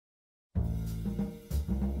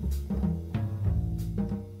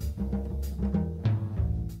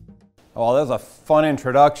Well, that was a fun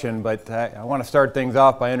introduction, but I want to start things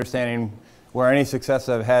off by understanding where any success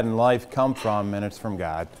I've had in life come from, and it's from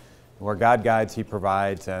God. Where God guides, He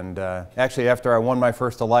provides. And actually, after I won my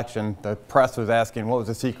first election, the press was asking, what was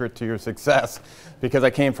the secret to your success? Because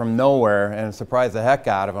I came from nowhere, and it surprised the heck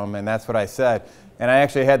out of them, and that's what I said. And I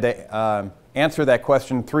actually had to answer that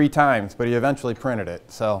question 3 times, but he eventually printed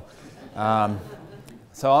it. So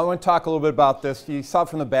I want to talk a little bit about this. You saw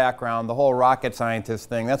from the background, the whole rocket scientist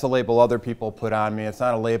thing. That's a label other people put on me. It's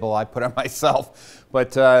not a label I put on myself.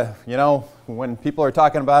 But, you know, when people are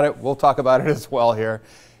talking about it, we'll talk about it as well here.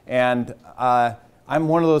 And I'm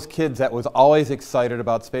one of those kids that was always excited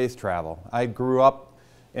about space travel. I grew up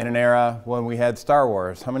in an era when we had Star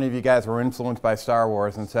Wars. How many of you guys were influenced by Star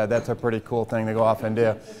Wars and said, that's a pretty cool thing to go off and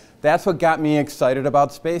do? That's what got me excited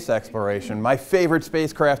about space exploration. My favorite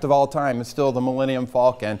spacecraft of all time is still the Millennium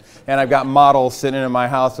Falcon, and I've got models sitting in my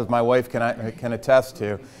house, as my wife can attest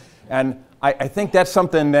to. And I think that's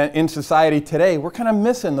something that in society today, we're kind of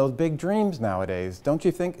missing those big dreams nowadays. Don't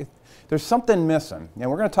you think? There's something missing,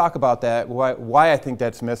 and we're going to talk about that, why I think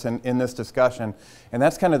that's missing in this discussion. And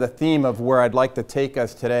that's kind of the theme of where I'd like to take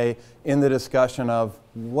us today in the discussion of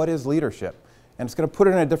what is leadership. And it's going to put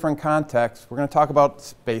it in a different context. We're going to talk about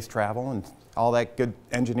space travel and all that good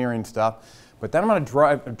engineering stuff. But then I'm going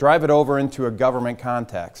to drive it over into a government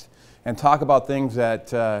context and talk about things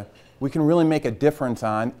that we can really make a difference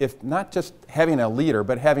on, if not just having a leader,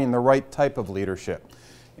 but having the right type of leadership.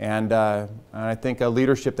 And I think a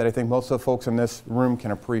leadership that I think most of the folks in this room can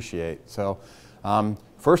appreciate. So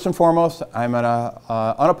first and foremost, I'm an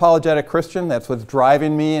unapologetic Christian. That's what's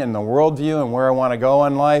driving me in the worldview and where I want to go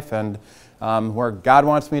in life, and where God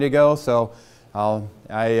wants me to go. So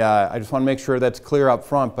I just want to make sure that's clear up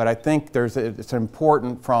front. But I think it's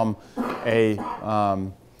important from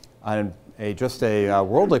just a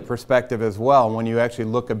worldly perspective as well, when you actually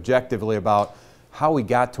look objectively about how we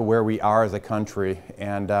got to where we are as a country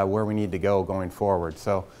and where we need to go going forward.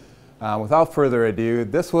 So without further ado,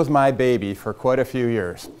 this was my baby for quite a few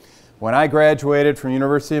years. When I graduated from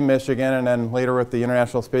University of Michigan and then later with the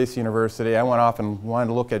International Space University, I went off and wanted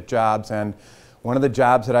to look at jobs, and one of the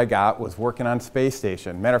jobs that I got was working on space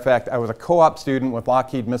station. Matter of fact, I was a co-op student with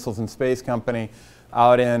Lockheed Missiles and Space Company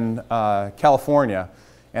out in California,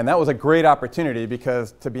 and that was a great opportunity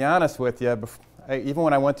because, to be honest with you, even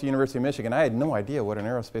when I went to University of Michigan, I had no idea what an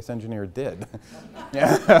aerospace engineer did.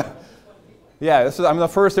 Yeah, I'm the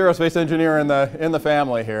first aerospace engineer in the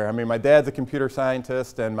family here. I mean, my dad's a computer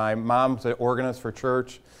scientist, and my mom's an organist for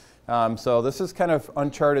church. So this is kind of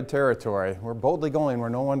uncharted territory. We're boldly going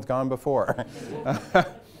where no one's gone before.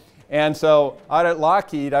 And so out at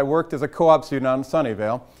Lockheed, I worked as a co-op student out in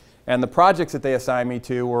Sunnyvale, and the projects that they assigned me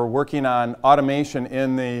to were working on automation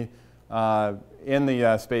in the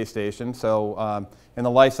space station. So in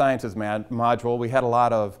the life sciences module, we had a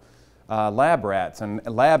lot of lab rats and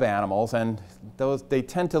lab animals, and they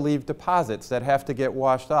tend to leave deposits that have to get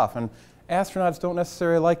washed off. And astronauts don't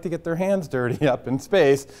necessarily like to get their hands dirty up in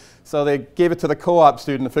space, so they gave it to the co-op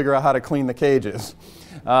student to figure out how to clean the cages.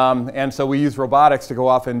 And so we used robotics to go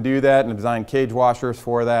off and do that and design cage washers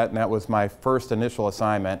for that, and that was my first initial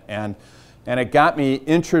assignment. And it got me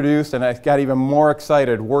introduced, and I got even more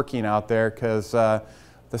excited working out there because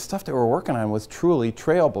the stuff that we're working on was truly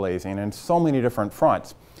trailblazing in so many different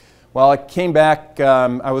fronts. Well, I came back,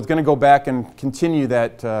 I was going to go back and continue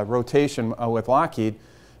that rotation with Lockheed,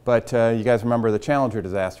 but you guys remember the Challenger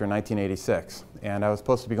disaster in 1986. And I was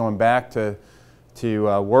supposed to be going back to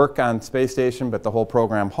work on space station, but the whole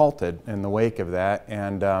program halted in the wake of that.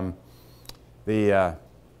 And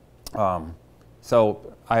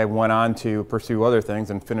so I went on to pursue other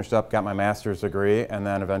things and finished up, got my master's degree, and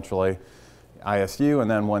then eventually ISU, and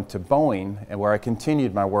then went to Boeing, where I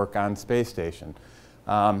continued my work on space station.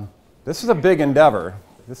 This is a big endeavor.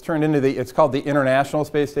 This turned into it's called the International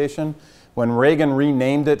Space Station. When Reagan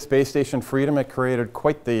renamed it Space Station Freedom, it created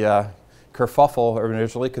quite the kerfuffle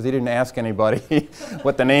initially, because he didn't ask anybody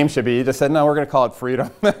what the name should be. He just said, no, we're going to call it Freedom.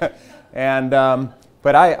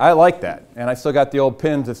 But I like that, and I still got the old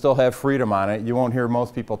pins that still have freedom on it. You won't hear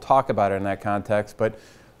most people talk about it in that context, but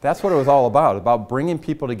that's what it was all about bringing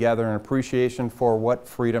people together and appreciation for what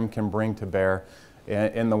freedom can bring to bear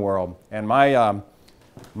in the world. And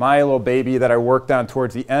my little baby that I worked on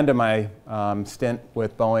towards the end of my stint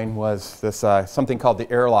with Boeing was this something called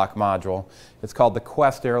the airlock module. It's called the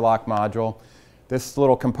Quest airlock module. This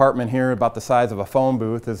little compartment here, about the size of a phone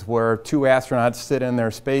booth, is where 2 astronauts sit in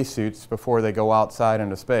their spacesuits before they go outside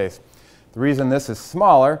into space. The reason this is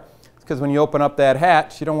smaller is because when you open up that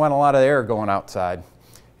hatch, you don't want a lot of air going outside.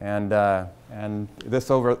 And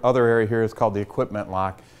this other area here is called the equipment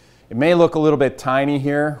lock. It may look a little bit tiny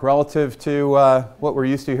here relative to what we're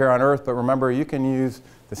used to here on Earth, but remember, you can use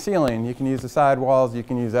the ceiling, you can use the sidewalls, you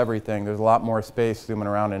can use everything. There's a lot more space zooming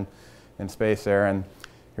around in space there. And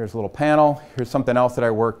here's a little panel. Here's something else that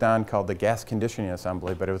I worked on called the gas conditioning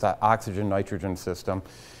assembly, but it was an oxygen-nitrogen system,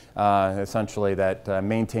 essentially, that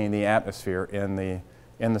maintained the atmosphere in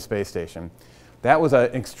the space station. That was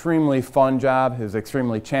an extremely fun job. It was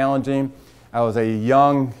extremely challenging. I was a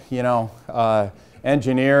young,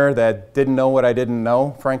 engineer that didn't know what I didn't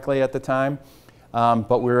know, frankly, at the time.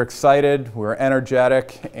 But we were excited, we were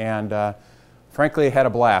energetic, and frankly, had a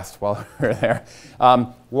blast while we were there.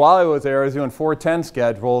 While I was there, I was doing 410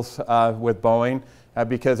 schedules with Boeing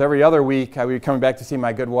because every other week I would be coming back to see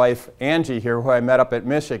my good wife, Angie, here, who I met up at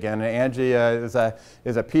Michigan. And Angie is a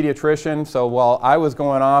pediatrician, so while I was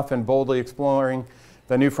going off and boldly exploring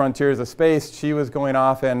the new frontiers of space, she was going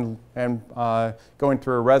off and going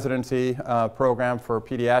through a residency program for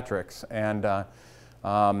pediatrics.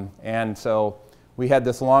 And so we had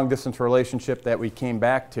this long-distance relationship that we came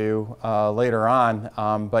back to later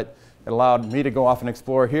on, but it allowed me to go off and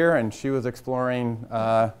explore here, and she was exploring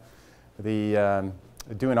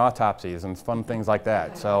doing autopsies and fun things like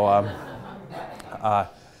that.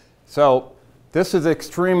 So this is an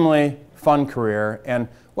extremely fun career, and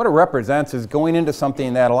what it represents is going into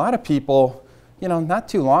something that a lot of people, not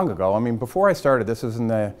too long ago, I mean, before I started, this was in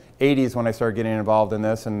the 80s when I started getting involved in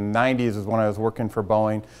this, and the 90s is when I was working for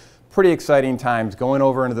Boeing. Pretty exciting times, going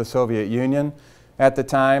over into the Soviet Union at the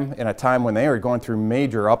time, in a time when they were going through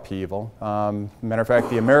major upheaval. Matter of fact,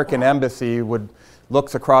 the American embassy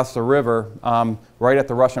looks across the river right at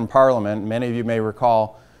the Russian parliament. Many of you may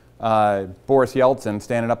recall Boris Yeltsin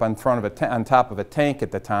standing up on top of a tank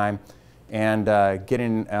at the time, and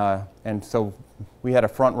and so we had a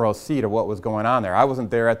front row seat of what was going on there. I wasn't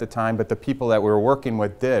there at the time, but the people that we were working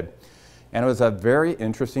with did. And it was a very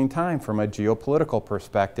interesting time from a geopolitical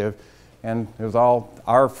perspective, and it was all,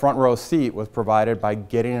 our front row seat was provided by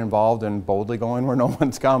getting involved and boldly going where no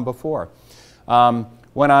one's gone before.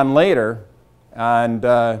 Went on later and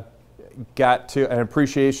got to an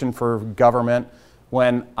appreciation for government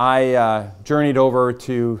when I journeyed over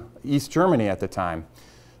to East Germany at the time.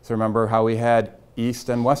 So remember how we had East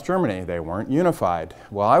and West Germany. They weren't unified.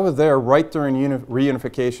 Well, I was there right during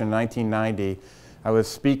reunification in 1990. I was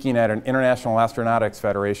speaking at an International Astronautics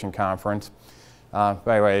Federation conference. By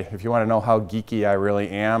the way, if you want to know how geeky I really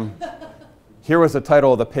am, here was the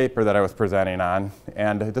title of the paper that I was presenting on.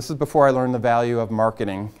 And this is before I learned the value of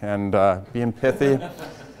marketing and being pithy.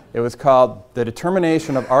 It was called The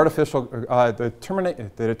Determination of the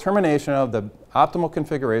Determination of the Optimal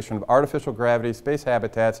Configuration of Artificial Gravity Space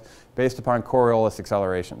Habitats Based upon Coriolis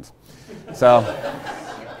Accelerations. So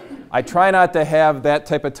I try not to have that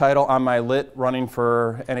type of title on my lit running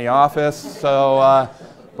for any office, so,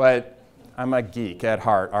 but I'm a geek at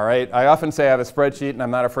heart, all right? I often say I have a spreadsheet and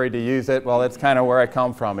I'm not afraid to use it. Well, that's kind of where I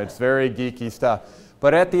come from. It's very geeky stuff.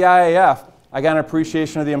 But at the IAF, I got an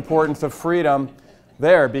appreciation of the importance of freedom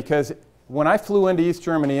there, because when I flew into East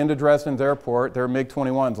Germany, into Dresden's airport, there were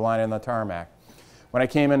MiG-21s lying in the tarmac. When I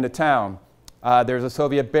came into town, there's a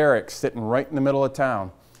Soviet barracks sitting right in the middle of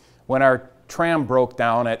town. When our tram broke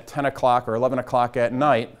down at 10 o'clock or 11 o'clock at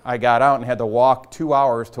night, I got out and had to walk 2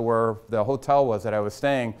 hours to where the hotel was that I was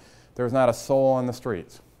staying. There was not a soul on the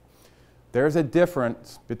streets. There's a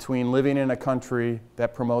difference between living in a country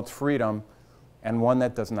that promotes freedom and one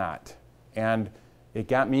that does not. And it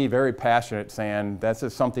got me very passionate, saying this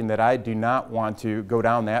is something that I do not want to go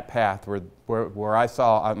down that path where I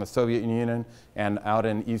saw out in the Soviet Union and out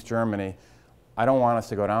in East Germany. I don't want us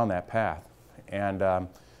to go down that path. And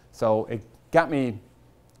so it got me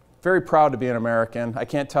very proud to be an American. I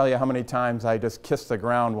can't tell you how many times I just kissed the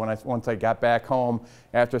ground once I got back home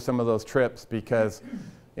after some of those trips, because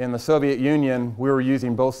in the Soviet Union we were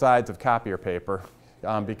using both sides of copier paper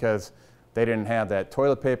because they didn't have that.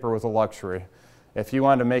 Toilet paper was a luxury. If you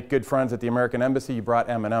wanted to make good friends at the American Embassy, you brought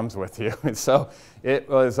M&Ms with you. So it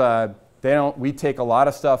was, we take a lot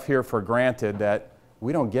of stuff here for granted that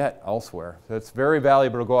we don't get elsewhere. So it's very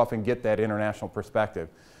valuable to go off and get that international perspective.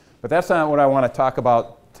 But that's not what I want to talk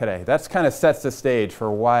about today. That kind of sets the stage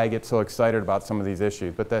for why I get so excited about some of these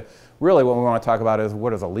issues. But really what we want to talk about is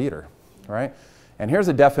what is a leader, right? And here's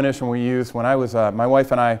a definition we used when I was, my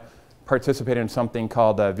wife and I participated in something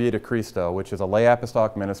called Via de Cristo, which is a lay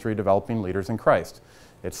apostolic ministry developing leaders in Christ.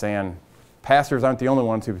 It's saying pastors aren't the only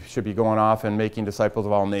ones who should be going off and making disciples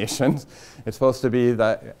of all nations. It's supposed to be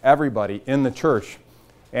everybody in the church.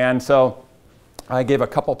 And so I gave a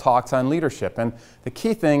couple talks on leadership. And the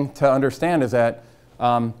key thing to understand is that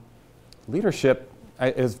leadership,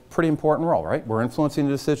 is a pretty important role, right? We're influencing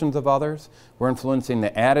the decisions of others. We're influencing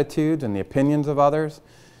the attitudes and the opinions of others.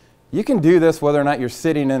 You can do this whether or not you're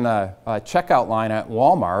sitting in a checkout line at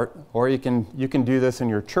Walmart, or you can do this in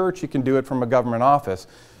your church. You can do it from a government office.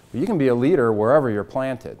 But you can be a leader wherever you're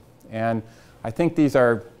planted. And I think these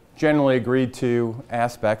are generally agreed to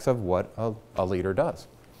aspects of what a leader does.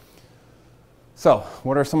 So,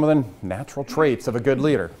 what are some of the natural traits of a good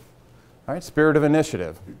leader? All right, spirit of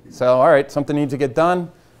initiative. So, all right, something needs to get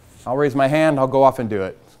done. I'll raise my hand. I'll go off and do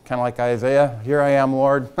it. Kind of like Isaiah. Here I am,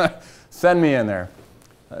 Lord. Send me in there.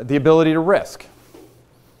 The ability to risk.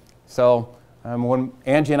 So, when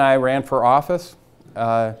Angie and I ran for office, it's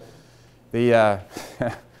a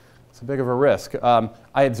big of a risk. I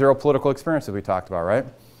had zero political experience, as we talked about, right?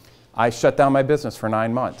 I shut down my business for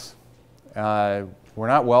 9 months. We're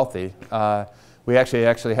not wealthy. We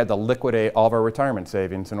actually had to liquidate all of our retirement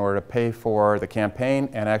savings in order to pay for the campaign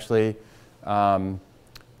and actually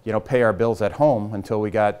pay our bills at home until we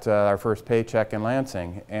got our first paycheck in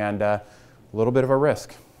Lansing. And a little bit of a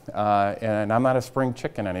risk. And I'm not a spring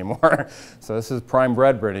chicken anymore. So this is prime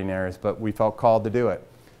breadbreeding areas, but we felt called to do it.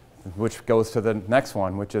 Which goes to the next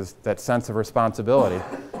one, which is that sense of responsibility.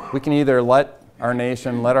 We can either let our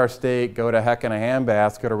nation, let our state go to heck in a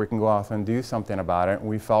handbasket, or we can go off and do something about it, and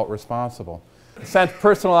we felt responsible. Sense,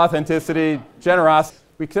 personal authenticity, generosity.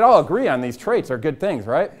 We could all agree on these traits are good things,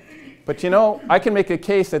 right? But you know, I can make a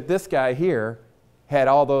case that this guy here had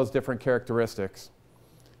all those different characteristics,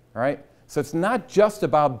 all right? So it's not just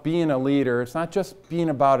about being a leader, it's not just being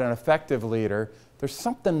about an effective leader. There's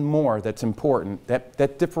something more that's important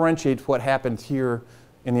that differentiates what happens here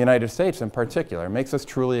in the United States in particular. It makes us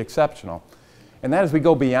truly exceptional. And that is we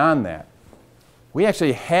go beyond that. We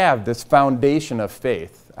actually have this foundation of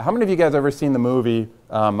faith. How many of you guys ever seen the movie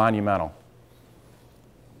Monumental?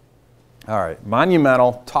 All right,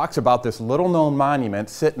 Monumental talks about this little known monument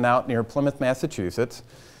sitting out near Plymouth, Massachusetts.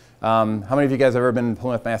 How many of you guys have ever been in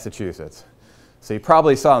Plymouth, Massachusetts? So you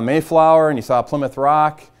probably saw the Mayflower and you saw Plymouth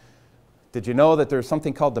Rock. Did you know that there's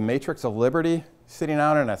something called the Matrix of Liberty sitting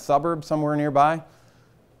out in a suburb somewhere nearby?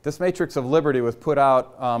 This Matrix of Liberty was put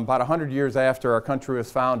out about 100 years after our country was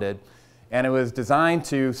founded, and it was designed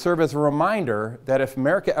to serve as a reminder that if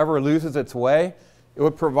America ever loses its way, it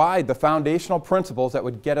would provide the foundational principles that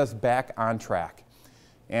would get us back on track.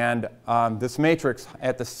 And this matrix,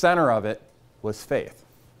 at the center of it, was faith.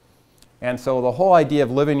 And so the whole idea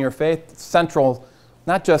of living your faith, central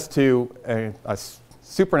not just to a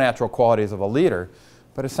supernatural qualities of a leader,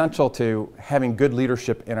 but essential to having good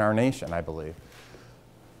leadership in our nation, I believe.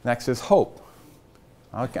 Next is hope.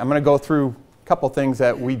 Okay, I'm going to go through a couple things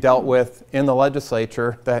that we dealt with in the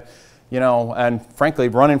legislature that, you know, and frankly,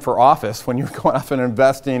 running for office, when you're going off and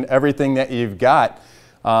investing everything that you've got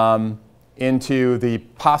into the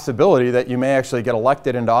possibility that you may actually get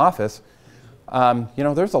elected into office, you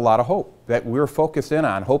know, there's a lot of hope that we're focused in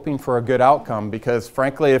on, hoping for a good outcome, because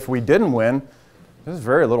frankly, if we didn't win, there's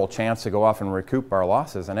very little chance to go off and recoup our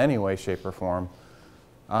losses in any way, shape, or form.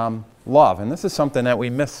 Love, and this is something that we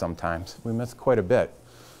miss sometimes. We miss quite a bit.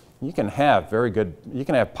 You can have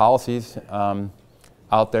policies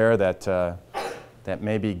out there that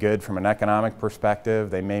may be good from an economic perspective.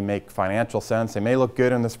 They may make financial sense. They may look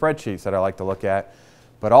good in the spreadsheets that I like to look at.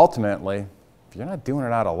 But ultimately, if you're not doing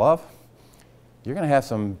it out of love, you're going to have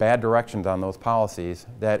some bad directions on those policies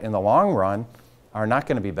that in the long run are not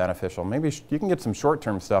going to be beneficial. Maybe you can get some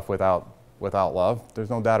short-term stuff without love. There's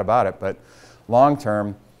no doubt about it. But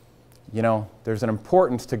long-term, you know, there's an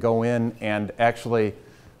importance to go in and actually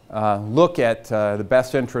look at the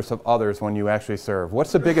best interests of others when you actually serve.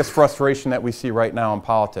 What's the biggest frustration that we see right now in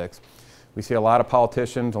politics? We see a lot of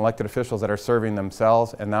politicians, elected officials that are serving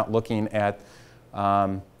themselves and not looking at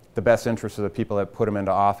the best interests of the people that put them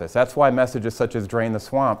into office. That's why messages such as Drain the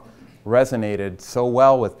Swamp resonated so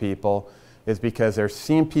well with people, is because they're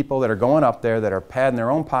seeing people that are going up there that are padding their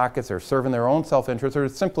own pockets, they're serving their own self-interest, or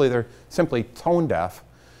they're simply tone deaf.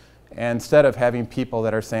 And instead of having people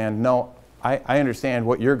that are saying, no, I understand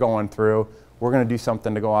what you're going through, we're going to do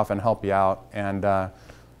something to go off and help you out. And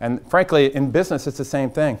frankly, in business, it's the same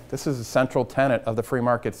thing. This is a central tenet of the free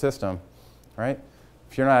market system, right?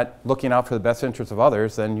 If you're not looking out for the best interests of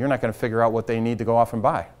others, then you're not going to figure out what they need to go off and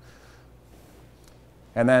buy.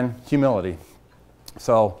 And then humility.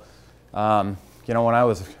 So, you know, when I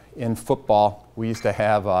was in football, we used to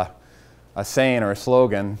have a saying or a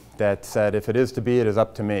slogan that said, if it is to be, it is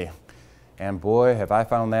up to me. And boy, have I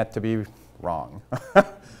found that to be wrong.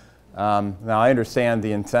 Now, I understand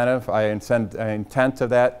the intent of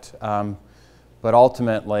that, but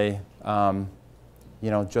ultimately, you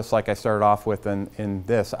know, just like I started off with in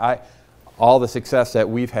this, all the success that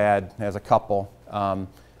we've had as a couple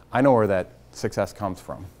I know where that success comes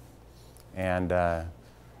from. And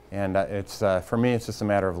it's, for me, it's just a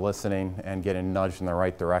matter of listening and getting nudged in the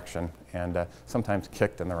right direction, and sometimes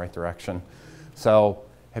kicked in the right direction. So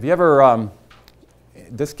have you ever,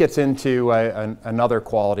 this gets into another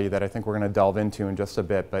quality that I think we're going to delve into in just a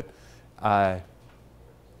bit, but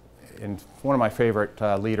in one of my favorite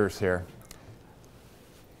leaders here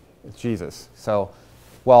is Jesus. So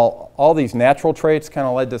while all these natural traits kind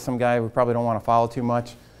of led to some guy we probably don't want to follow too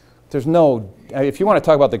much, there's no, if you want to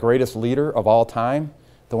talk about the greatest leader of all time,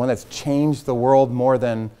 the one that's changed the world more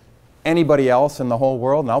than anybody else in the whole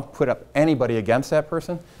world, and I'll put up anybody against that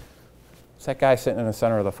person, it's that guy sitting in the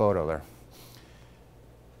center of the photo there.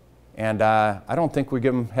 And I don't think we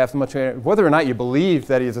give him half as much, whether or not you believe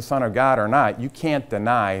that he's the Son of God or not, you can't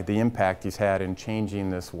deny the impact he's had in changing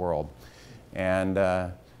this world. And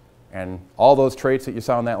all those traits that you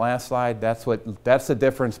saw on that last slide, that's the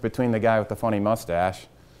difference between the guy with the funny mustache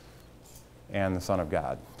and the Son of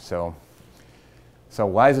God. So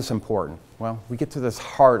why is this important? Well, we get to this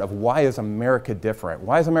heart of why is America different?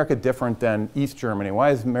 Why is America different than East Germany?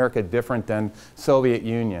 Why is America different than Soviet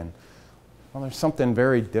Union? Well, there's something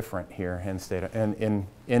very different here in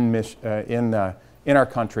our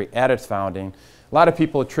country at its founding. A lot of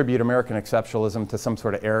people attribute American exceptionalism to some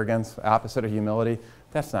sort of arrogance, opposite of humility.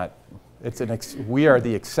 That's not. We are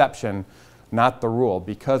the exception, not the rule,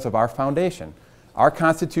 because of our foundation. Our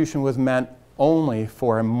Constitution was meant only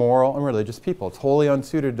for a moral and religious people. It's wholly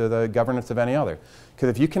unsuited to the governance of any other. Because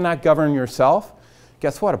if you cannot govern yourself,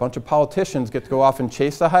 guess what? A bunch of politicians get to go off and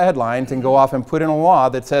chase the headlines and go off and put in a law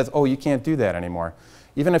that says, oh, you can't do that anymore.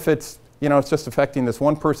 Even if it's, you know, it's just affecting this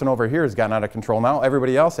one person over here who's gotten out of control. Now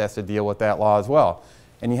everybody else has to deal with that law as well.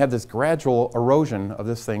 And you have this gradual erosion of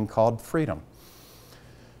this thing called freedom.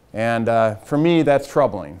 And for me, that's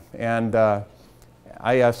troubling. And John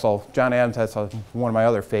Adams has one of my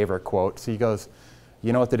other favorite quotes. He goes,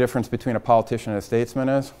 you know what the difference between a politician and a statesman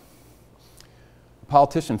is? A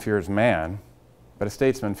politician fears man, but a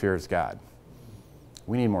statesman fears God.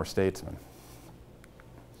 We need more statesmen.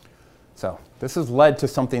 So this has led to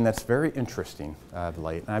something that's very interesting of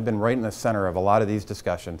late, and I've been right in the center of a lot of these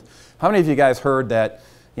discussions. How many of you guys heard that,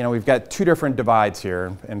 you know, we've got two different divides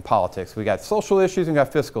here in politics. We got social issues and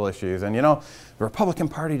got fiscal issues, and you know, the Republican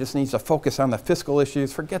Party just needs to focus on the fiscal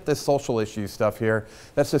issues. Forget this social issue stuff here.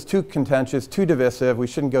 That's just too contentious, too divisive. We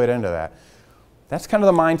shouldn't go into that. That's kind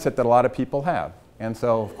of the mindset that a lot of people have. And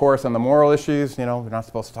so, of course, on the moral issues, you know, we're not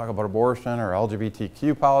supposed to talk about abortion or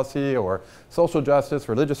LGBTQ policy or social justice,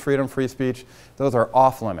 religious freedom, free speech. Those are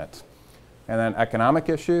off limits. And then economic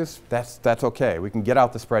issues, that's okay. We can get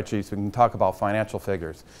out the spreadsheets. We can talk about financial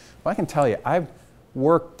figures. But I can tell you,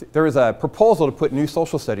 there was a proposal to put new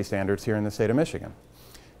social studies standards here in the state of Michigan.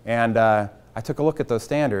 And I took a look at those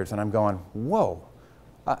standards, and I'm going, whoa.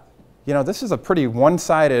 You know, this is a pretty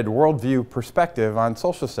one-sided worldview perspective on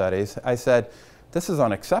social studies. I said, this is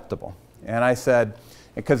unacceptable. And I said,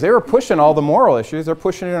 because they were pushing all the moral issues, they're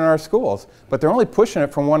pushing it in our schools, but they're only pushing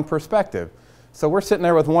it from one perspective. So we're sitting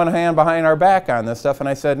there with one hand behind our back on this stuff, and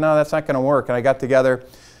I said, no, that's not going to work. And I got together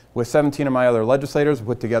with 17 of my other legislators,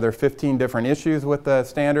 put together 15 different issues with the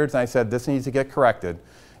standards, and I said, this needs to get corrected.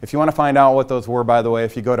 If you want to find out what those were, by the way,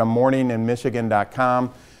 if you go to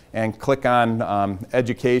morninginmichigan.com and click on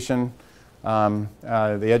education,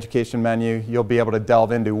 the education menu, you'll be able to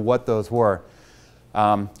delve into what those were.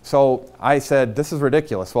 So I said, this is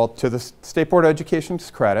ridiculous. Well, to the State Board of Education's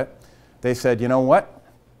credit, they said, you know what?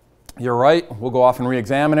 You're right. We'll go off and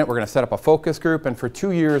re-examine it. We're going to set up a focus group. And for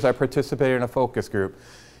 2 years, I participated in a focus group.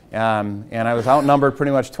 And I was outnumbered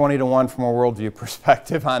pretty much 20-1 from a worldview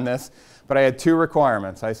perspective on this. But I had two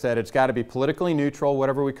requirements. I said it's got to be politically neutral,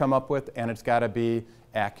 whatever we come up with, and it's got to be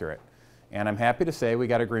accurate. And I'm happy to say we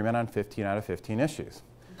got agreement on 15 out of 15 issues.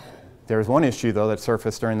 There's one issue, though, that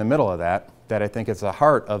surfaced during the middle of that I think is the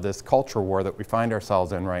heart of this culture war that we find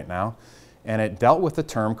ourselves in right now. And it dealt with a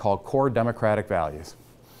term called core democratic values.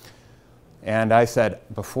 And I said,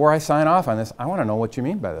 before I sign off on this, I want to know what you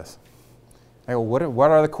mean by this. I go,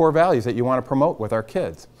 what are the core values that you want to promote with our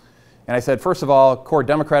kids? And I said, first of all, core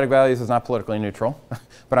democratic values is not politically neutral,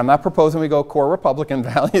 but I'm not proposing we go core Republican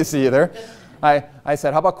values either. I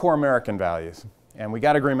said, how about core American values? And we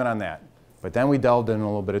got agreement on that. But then we delved in a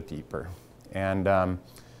little bit deeper. And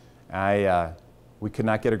we could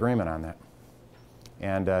not get agreement on that.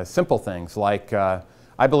 And simple things like,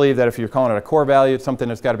 I believe that if you're calling it a core value, it's something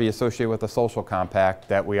that's got to be associated with a social compact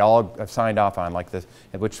that we all have signed off on, like this,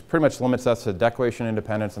 which pretty much limits us to Declaration of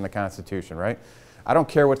Independence and the Constitution, right? I don't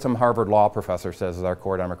care what some Harvard law professor says is our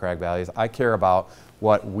core democratic values. I care about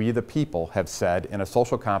what we the people have said in a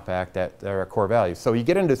social compact that are our core values. So you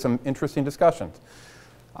get into some interesting discussions.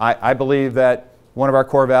 I believe that one of our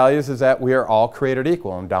core values is that we are all created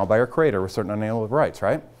equal and endowed by our Creator with certain unalienable rights,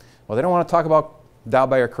 right? Well, they don't want to talk about endowed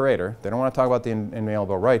by our Creator. They don't want to talk about the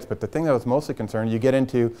inalienable rights, but the thing that was mostly concerned, you get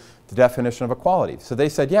into the definition of equality. So they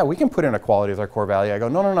said, yeah, we can put in equality as our core value. I go,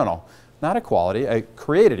 no, no, no, no, not equality,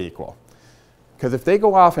 created equal. Because if they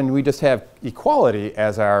go off and we just have equality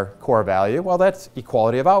as our core value, well, that's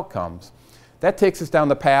equality of outcomes. That takes us down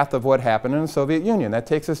the path of what happened in the Soviet Union. That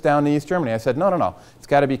takes us down to East Germany. I said, no, no, no, it's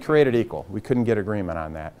got to be created equal. We couldn't get agreement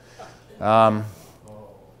on that.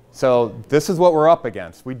 So this is what we're up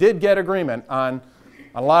against. We did get agreement on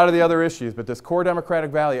a lot of the other issues, but this core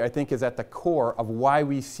democratic value, I think, is at the core of why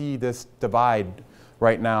we see this divide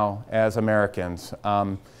right now as Americans.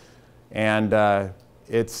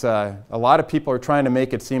 It's a lot of people are trying to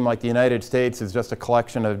make it seem like the United States is just a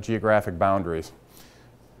collection of geographic boundaries.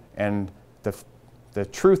 And the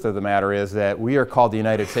truth of the matter is that we are called the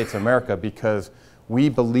United States of America because we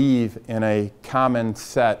believe in a common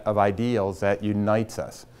set of ideals that unites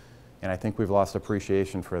us. And I think we've lost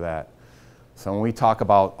appreciation for that. So when we talk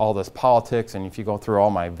about all this politics, and if you go through all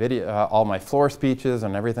my floor speeches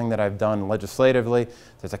and everything that I've done legislatively,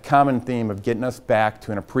 there's a common theme of getting us back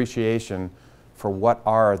to an appreciation for what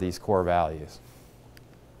are these core values.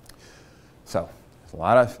 So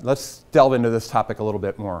let's delve into this topic a little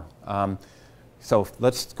bit more. So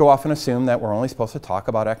let's go off and assume that we're only supposed to talk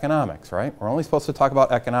about economics, right? We're only supposed to talk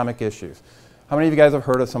about economic issues. How many of you guys have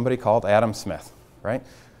heard of somebody called Adam Smith, right?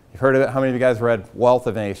 You've heard of it. How many of you guys read Wealth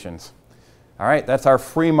of Nations? All right, that's our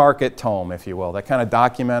free market tome, if you will. That kind of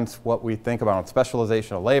documents what we think about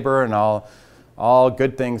specialization of labor and all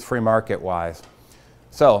good things free market-wise.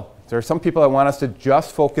 So there are some people that want us to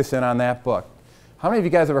just focus in on that book. How many of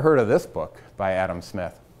you guys have ever heard of this book by Adam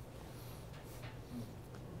Smith?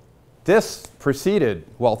 This preceded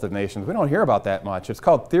Wealth of Nations. We don't hear about that much. It's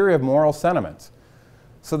called Theory of Moral Sentiments.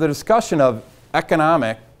 So the discussion of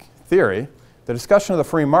economic theory, the discussion of the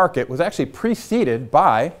free market, was actually preceded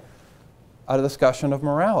by a discussion of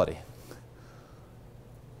morality.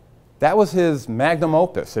 That was his magnum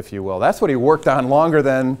opus, if you will. That's what he worked on longer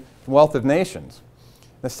than Wealth of Nations.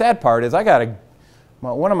 The sad part is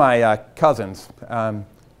one of my cousins, one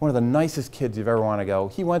of the nicest kids you've ever want to go,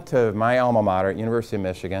 he went to my alma mater at University of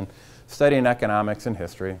Michigan, studying economics and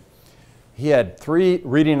history. He had 3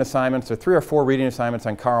 reading assignments, or 3 or 4 reading assignments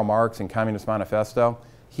on Karl Marx and Communist Manifesto.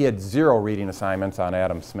 He had 0 reading assignments on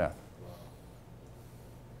Adam Smith.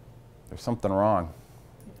 There's something wrong.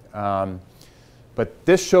 But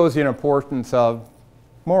this shows you the importance of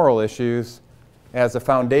moral issues as a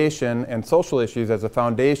foundation and social issues as a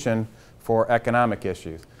foundation for economic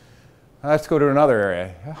issues. Let's go to another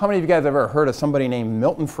area. How many of you guys have ever heard of somebody named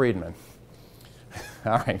Milton Friedman?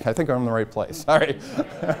 All right, I think I'm in the right place. All right.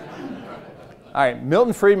 All right,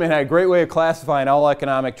 Milton Friedman had a great way of classifying all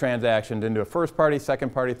economic transactions into a first party,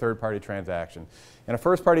 second party, third party transaction. In a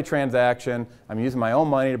first party transaction, I'm using my own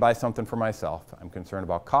money to buy something for myself. I'm concerned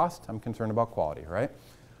about cost, I'm concerned about quality, right?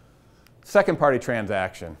 Second party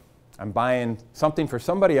transaction, I'm buying something for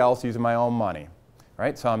somebody else using my own money,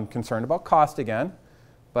 right? So I'm concerned about cost again,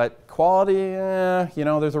 but quality, you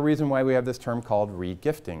know, there's a reason why we have this term called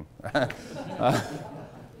re-gifting.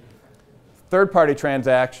 Third party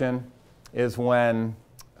transaction is when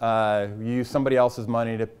you use somebody else's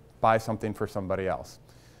money to buy something for somebody else,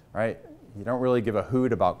 right? You don't really give a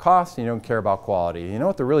hoot about cost, and you don't care about quality. You know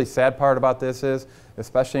what the really sad part about this is,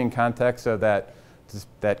 especially in context of that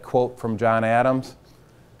quote from John Adams?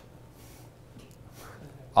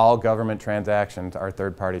 All government transactions are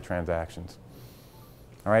third-party transactions.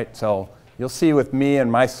 All right, so you'll see with me and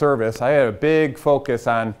my service, I had a big focus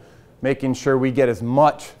on making sure we get as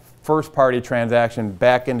much first-party transaction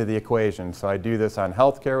back into the equation. So I do this on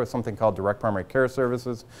healthcare with something called direct primary care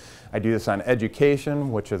services. I do this on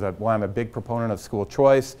education, which is why I'm a big proponent of school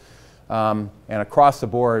choice. And across the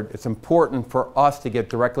board, it's important for us to get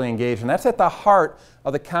directly engaged. And that's at the heart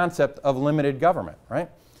of the concept of limited government, right?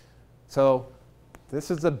 So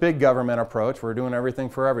this is the big government approach. We're doing everything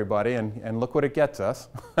for everybody, and look what it gets us.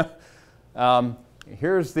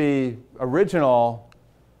 Here's the original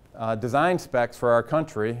design specs for our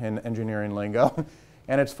country in engineering lingo,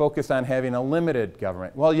 and it's focused on having a limited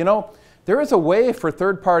government. Well, you know, there is a way for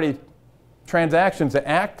third-party transactions to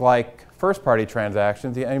act like first-party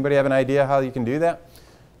transactions. Anybody have an idea how you can do that?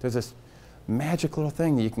 There's this magic little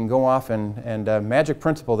thing that you can go off and a magic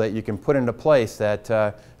principle that you can put into place that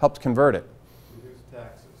helps convert it. Reduce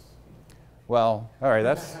taxes. Well, all right,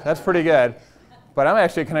 that's pretty good. But I'm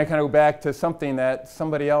actually going to kind of go back to something that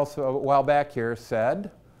somebody else a while back here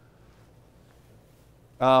said.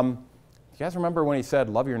 You guys remember when he said,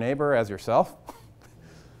 love your neighbor as yourself?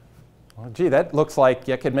 Well, gee, that looks like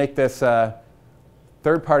you could make this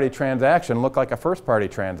third-party transaction look like a first-party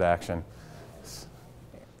transaction.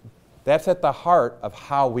 That's at the heart of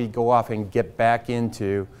how we go off and get back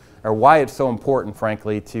into, or why it's so important,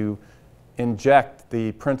 frankly, to inject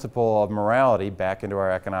the principle of morality back into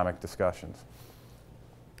our economic discussions.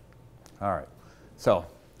 All right, so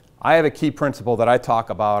I have a key principle that I talk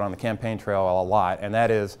about on the campaign trail a lot, and that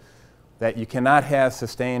is that you cannot have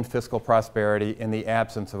sustained fiscal prosperity in the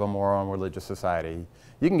absence of a moral and religious society.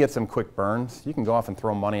 You can get some quick burns. You can go off and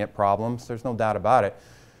throw money at problems. There's no doubt about it.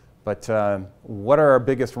 But what are our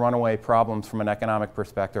biggest runaway problems from an economic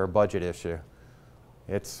perspective or budget issue?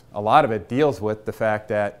 A lot of it deals with the fact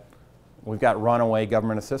that we've got runaway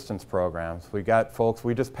government assistance programs. We've got folks,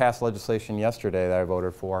 we just passed legislation yesterday that I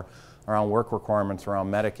voted for around work requirements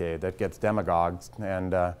around Medicaid that gets demagogued.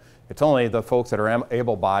 And it's only the folks that are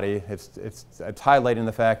able-bodied. It's highlighting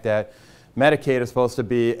the fact that Medicaid is supposed to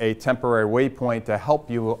be a temporary waypoint to help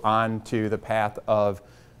you onto the path of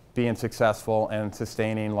being successful and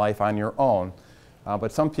sustaining life on your own.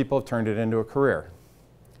 But some people have turned it into a career.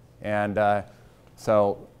 And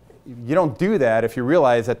so you don't do that if you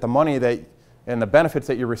realize that the money and the benefits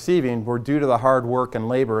that you're receiving were due to the hard work and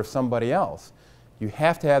labor of somebody else. You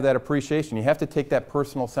have to have that appreciation. You have to take that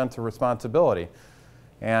personal sense of responsibility.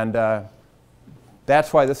 And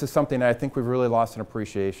that's why this is something that I think we've really lost an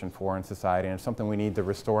appreciation for in society, and it's something we need to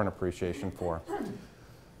restore an appreciation for.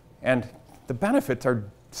 And the benefits are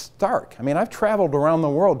stark. I mean, I've traveled around the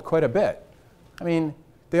world quite a bit. I mean,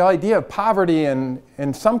 the idea of poverty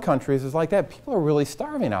in some countries is like that. People are really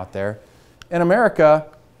starving out there. In America,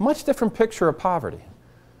 much different picture of poverty.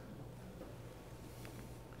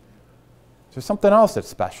 There's something else that's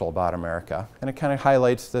special about America, and it kind of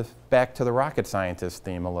highlights back to the rocket scientist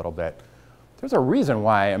theme a little bit. There's a reason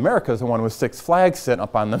why America is the one with 6 flags sitting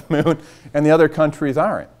up on the moon and the other countries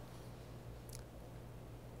aren't.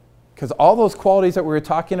 Because all those qualities that we were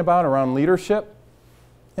talking about around leadership,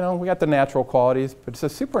 you know, we got the natural qualities, but it's the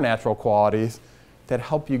supernatural qualities that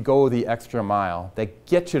help you go the extra mile, that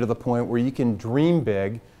get you to the point where you can dream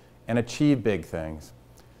big and achieve big things.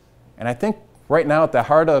 And I think right now at the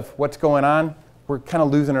heart of what's going on, we're kind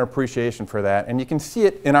of losing an appreciation for that. And you can see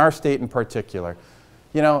it in our state in particular.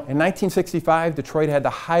 You know, in 1965, Detroit had the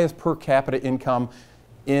highest per capita income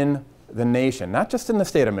in the nation, not just in the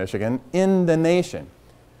state of Michigan, in the nation.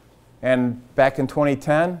 And back in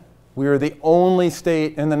 2010, we were the only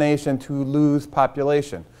state in the nation to lose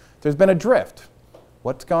population. There's been a drift.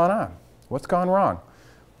 What's gone on? What's gone wrong?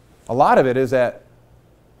 A lot of it is that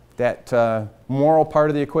moral part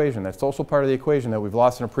of the equation, that social part of the equation that we've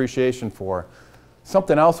lost an appreciation for.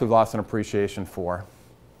 Something else we've lost an appreciation for.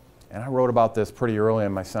 And I wrote about this pretty early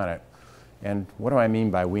in my Senate. And what do I mean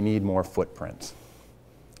by we need more footprints?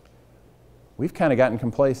 We've kind of gotten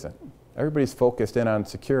complacent. Everybody's focused in on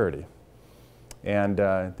security. And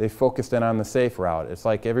they focused in on the safe route. It's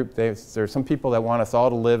like there's some people that want us all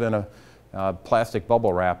to live in a plastic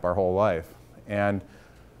bubble wrap our whole life. And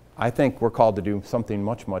I think we're called to do something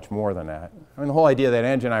much, much more than that. I mean, the whole idea that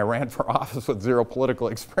Angie and I ran for office with zero political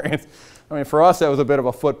experience, I mean, for us, that was a bit of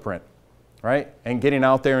a footprint, right? And getting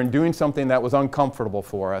out there and doing something that was uncomfortable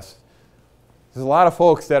for us. There's a lot of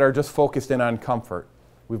folks that are just focused in on comfort.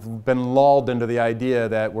 We've been lulled into the idea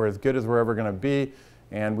that we're as good as we're ever going to be,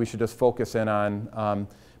 and we should just focus in on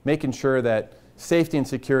making sure that safety and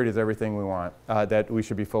security is everything we want, that we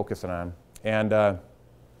should be focusing on. And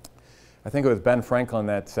I think it was Ben Franklin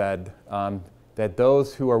that said that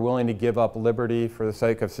those who are willing to give up liberty for the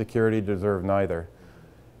sake of security deserve neither.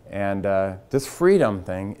 And this freedom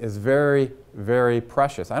thing is very, very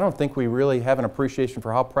precious. I don't think we really have an appreciation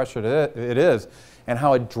for how precious it is and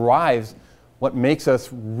how it drives what makes us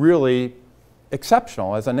really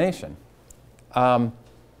exceptional as a nation.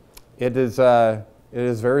 It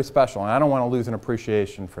is very special, and I don't want to lose an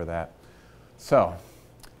appreciation for that. So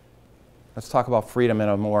let's talk about freedom in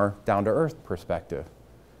a more down-to-earth perspective.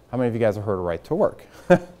 How many of you guys have heard of right to work?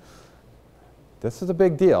 This is a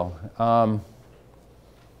big deal. A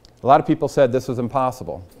lot of people said this was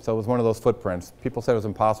impossible, so it was one of those footprints. People said it was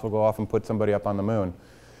impossible to go off and put somebody up on the moon.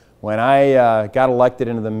 When I got elected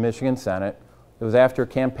into the Michigan Senate, it was after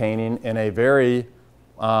campaigning in a very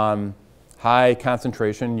high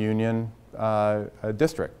concentration union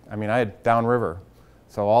district. I mean, I had downriver,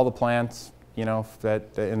 so all the plants, you know,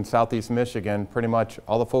 that in southeast Michigan, pretty much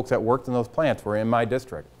all the folks that worked in those plants were in my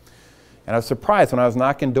district. And I was surprised when I was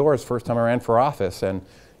knocking doors first time I ran for office, and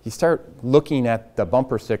you start looking at the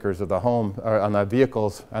bumper stickers of the home, or on the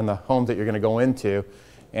vehicles, on the homes that you're going to go into,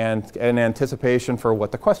 and in anticipation for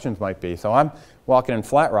what the questions might be. So I'm walking in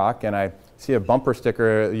Flat Rock, and I see a bumper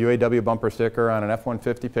sticker, a UAW bumper sticker on an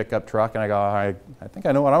F-150 pickup truck, and I go, I think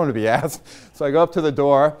I know what I'm going to be asked. So I go up to the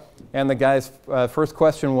door, and the guy's first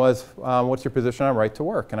question was, what's your position on right to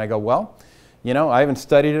work? And I go, well, you know, I haven't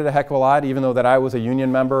studied it a heck of a lot, even though that I was a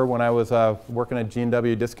union member when I was working at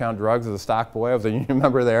G&W Discount Drugs as a stock boy. I was a union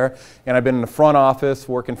member there. And I've been in the front office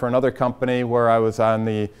working for another company where I was on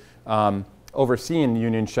the overseeing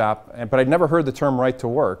union shop. But I'd never heard the term right to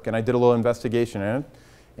work, and I did a little investigation in it.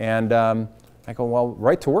 And I go, well,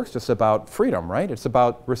 right to work's just about freedom, right? It's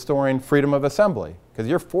about restoring freedom of assembly, because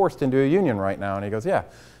you're forced into a union right now. And he goes, yeah.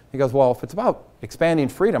 He goes, well, if it's about expanding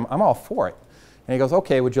freedom, I'm all for it. And he goes,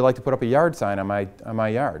 okay, would you like to put up a yard sign on my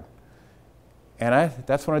yard? And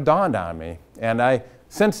that's when it dawned on me. And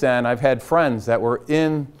since then, I've had friends that were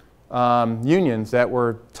in unions that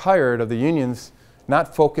were tired of the unions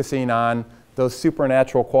not focusing on those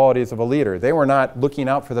supernatural qualities of a leader. They were not looking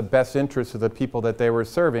out for the best interests of the people that they were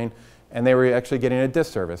serving, and they were actually getting a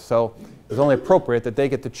disservice. So it was only appropriate that they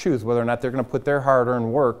get to choose whether or not they're going to put their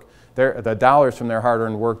hard-earned work, the dollars from their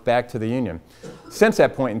hard-earned work, back to the union. Since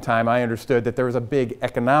that point in time, I understood that there was a big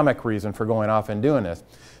economic reason for going off and doing this.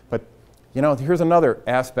 But you know, here's another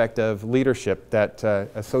aspect of leadership that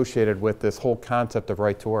associated with this whole concept of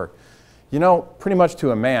right to work. You know, pretty much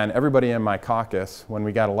to a man, everybody in my caucus, when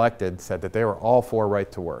we got elected, said that they were all for right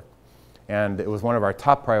to work. And it was one of our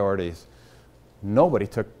top priorities. Nobody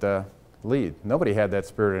took the lead. Nobody had that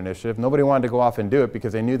spirit of initiative. Nobody wanted to go off and do it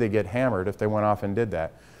because they knew they'd get hammered if they went off and did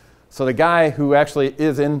that. So the guy who actually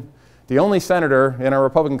is the only senator in our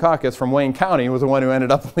Republican caucus from Wayne County was the one who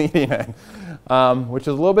ended up leading it, which is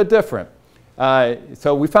a little bit different.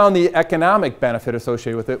 So we found the economic benefit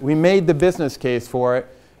associated with it. We made the business case for it.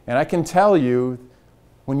 And I can tell you,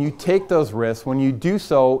 when you take those risks, when you do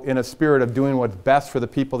so in a spirit of doing what's best for the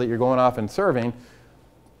people that you're going off and serving,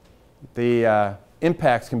 the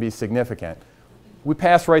impacts can be significant. We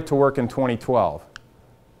passed right to work in 2012.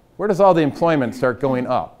 Where does all the employment start going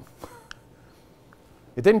up?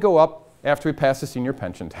 It didn't go up after we passed the senior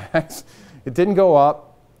pension tax. It didn't go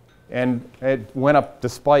up, and it went up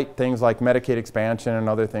despite things like Medicaid expansion and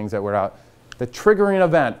other things that were out. The triggering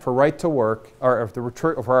event for right to work, or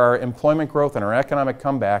for our employment growth and our economic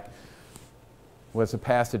comeback, was the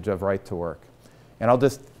passage of right to work. And I'll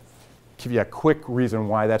just give you a quick reason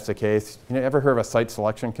why that's the case. You ever heard of a site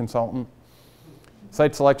selection consultant?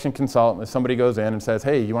 Site selection consultant is somebody goes in and says,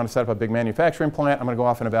 hey, you want to set up a big manufacturing plant? I'm going to go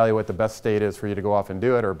off and evaluate the best state is for you to go off and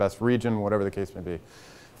do it, or best region, whatever the case may be.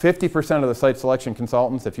 50% of the site selection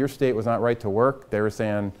consultants, if your state was not right to work, they were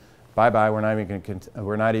saying, bye-bye, we're not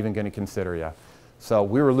even going to consider you. So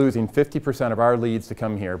we were losing 50% of our leads to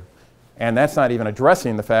come here. And that's not even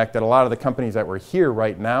addressing the fact that a lot of the companies that were here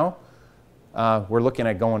right now, we're looking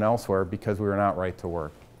at going elsewhere because we were not right to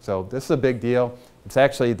work. So this is a big deal. It's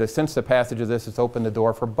actually, since the passage of this, it's opened the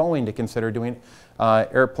door for Boeing to consider doing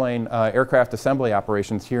aircraft assembly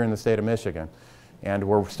operations here in the state of Michigan. And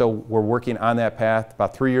we're working on that path.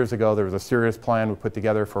 About 3 years ago, there was a serious plan we put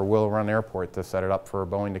together for Willow Run Airport to set it up for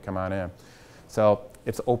Boeing to come on in. So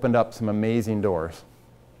it's opened up some amazing doors.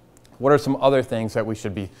 What are some other things that we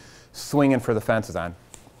should be swinging for the fences on?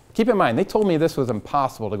 Keep in mind, they told me this was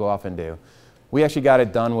impossible to go off and do. We actually got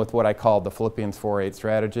it done with what I called the Philippians 4:8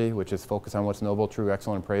 strategy, which is focus on what's noble, true,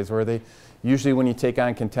 excellent, and praiseworthy. Usually when you take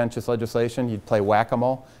on contentious legislation, you play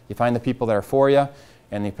whack-a-mole. You find the people that are for you,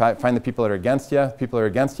 and you find the people that are against you. People that are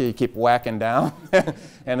against you, you keep whacking down.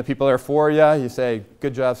 And the people that are for you, you say,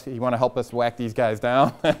 good job, you want to help us whack these guys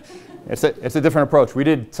down? It's a different approach. We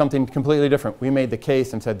did something completely different. We made the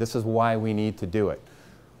case and said, this is why we need to do it.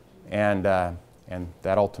 And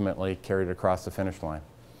that ultimately carried it across the finish line.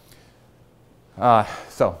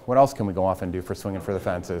 So what else can we go off and do for swinging for the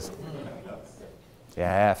fences?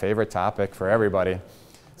 Yeah, favorite topic for everybody.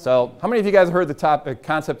 So how many of you guys have heard the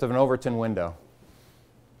concept of an Overton window?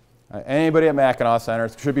 Anybody at Mackinac Center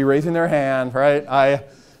should be raising their hand, right?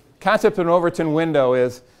 Concept of an Overton window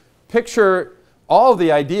is picture all of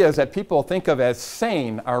the ideas that people think of as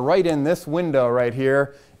sane are right in this window right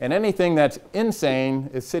here, and anything that's insane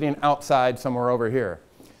is sitting outside somewhere over here.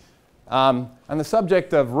 On the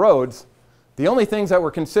subject of roads, the only things that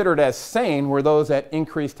were considered as sane were those that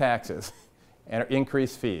increased taxes and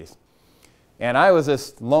increased fees. And I was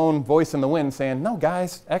this lone voice in the wind saying, no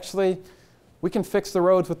guys, actually, we can fix the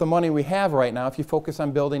roads with the money we have right now if you focus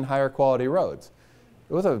on building higher quality roads.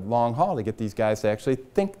 It was a long haul to get these guys to actually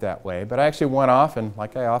think that way, but I actually went off and,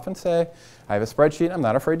 like I often say, I have a spreadsheet, I'm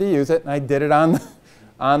not afraid to use it, and I did it on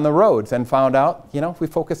on the roads and found out, if we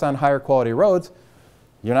focus on higher quality roads,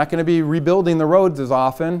 you're not going to be rebuilding the roads as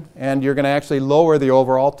often, and you're going to actually lower the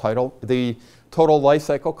overall total life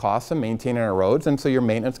cycle costs of maintaining our roads, and so your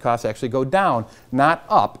maintenance costs actually go down, not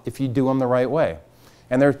up, if you do them the right way.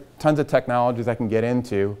 And there are tons of technologies I can get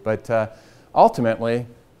into, but ultimately,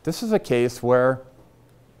 this is a case where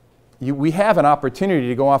we have an opportunity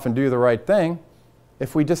to go off and do the right thing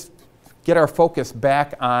if we just get our focus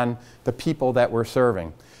back on the people that we're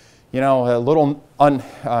serving. An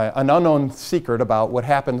unknown secret about what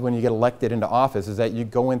happens when you get elected into office is that you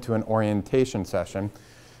go into an orientation session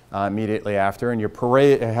immediately after, and you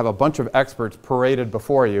have a bunch of experts paraded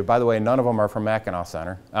before you. By the way, none of them are from Mackinac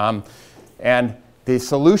Center. And the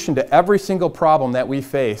solution to every single problem that we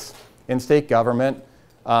face in state government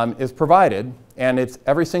is provided, and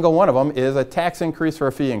every single one of them is a tax increase or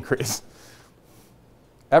a fee increase.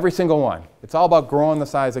 Every single one. It's all about growing the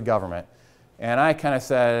size of government. And I kind of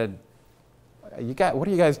said, what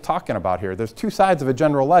are you guys talking about here? There's two sides of a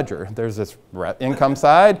general ledger. There's this income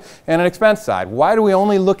side and an expense side. Why do we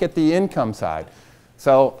only look at the income side?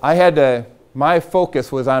 So my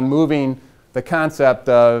focus was on moving the concept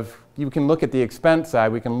of, you can look at the expense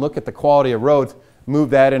side, we can look at the quality of roads, move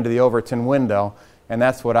that into the Overton window, and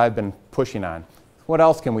that's what I've been pushing on. What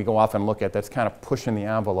else can we go off and look at that's kind of pushing the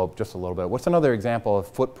envelope just a little bit? What's another example of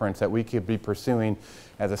footprints that we could be pursuing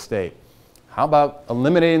as a state? How about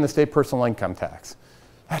eliminating the state personal income tax?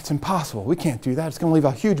 That's impossible. We can't do that. It's going to leave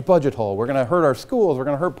a huge budget hole. We're going to hurt our schools. We're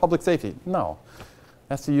going to hurt public safety. No.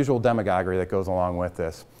 That's the usual demagoguery that goes along with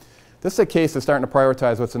this. This is a case of starting to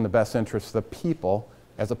prioritize what's in the best interest of the people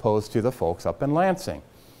as opposed to the folks up in Lansing.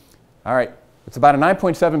 All right. It's about a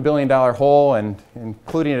 $9.7 billion hole, and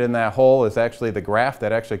including it in that hole is actually the graph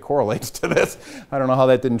that actually correlates to this. I don't know how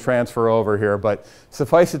that didn't transfer over here, but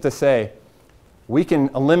suffice it to say, we can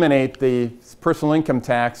eliminate the personal income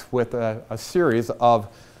tax with a series of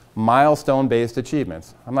milestone-based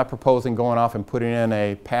achievements. I'm not proposing going off and putting in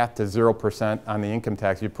a path to 0% on the income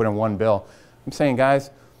tax you put in one bill. I'm saying,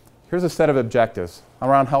 guys, here's a set of objectives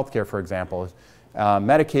around healthcare, for example.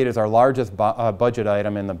 Medicaid is our largest budget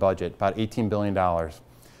item in the budget, about $18 billion.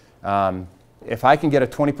 If I can get a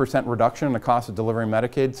 20% reduction in the cost of delivering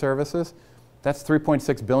Medicaid services, that's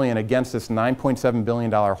 $3.6 billion against this $9.7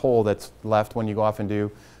 billion hole that's left when you go off and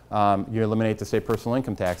you eliminate the state personal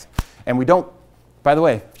income tax. And we don't, by the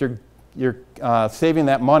way, if you're saving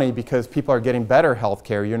that money because people are getting better health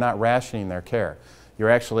care, you're not rationing their care. You're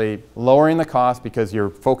actually lowering the cost because you're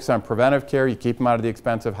focused on preventive care, you keep them out of the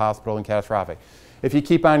expensive hospital and catastrophic. If you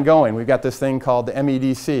keep on going, we've got this thing called the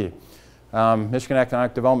MEDC, Michigan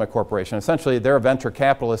Economic Development Corporation. Essentially, they're a venture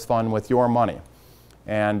capitalist fund with your money.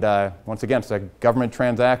 And once again, it's a government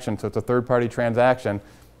transaction, so it's a third-party transaction.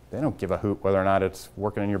 They don't give a hoot whether or not it's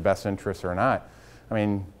working in your best interest or not. I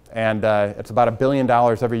mean, and it's about $1 billion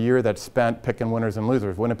every year that's spent picking winners and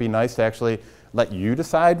losers. Wouldn't it be nice to actually let you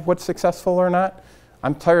decide what's successful or not?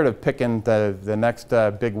 I'm tired of picking the next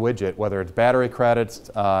big widget, whether it's battery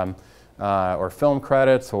credits or film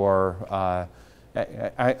credits or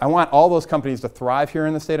I want all those companies to thrive here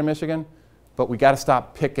in the state of Michigan, but we got to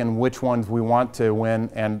stop picking which ones we want to win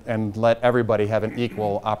and let everybody have an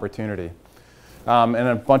equal opportunity. And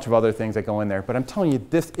a bunch of other things that go in there. But I'm telling you,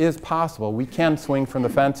 this is possible. We can swing from the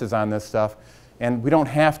fences on this stuff, and we don't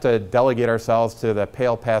have to delegate ourselves to the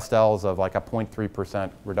pale pastels of like a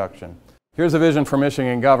 0.3% reduction. Here's a vision for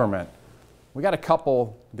Michigan government. We got to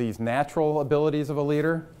couple these natural abilities of a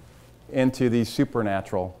leader into these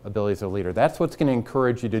supernatural abilities of a leader. That's what's going to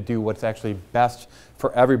encourage you to do what's actually best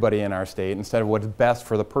for everybody in our state instead of what's best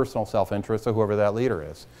for the personal self-interest of whoever that leader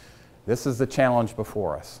is. This is the challenge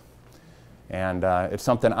before us. And it's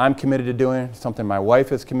something I'm committed to doing, something my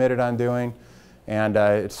wife is committed on doing. And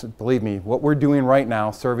believe me, what we're doing right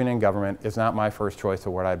now, serving in government, is not my first choice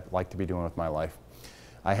of what I'd like to be doing with my life.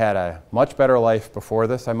 I had a much better life before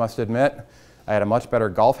this, I must admit. I had a much better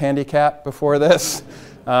golf handicap before this.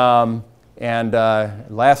 Last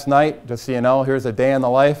night, just so you know, here's a day in the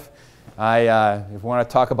life. If you want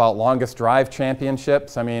to talk about longest drive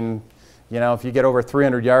championships, I mean, you know, if you get over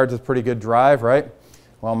 300 yards, it's a pretty good drive, right?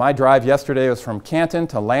 Well, my drive yesterday was from Canton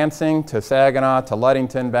to Lansing to Saginaw to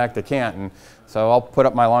Ludington back to Canton. So I'll put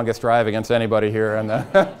up my longest drive against anybody here. And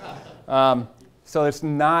so it's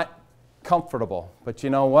not comfortable. But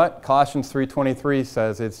you know what? Colossians 3:23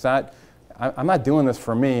 says it's not, I'm not doing this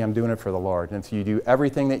for me, I'm doing it for the Lord. And so you do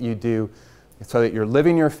everything that you do so that you're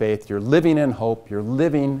living your faith, you're living in hope, you're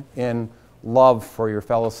living in love for your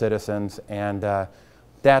fellow citizens. And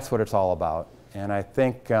that's what it's all about. And I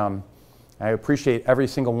think I appreciate every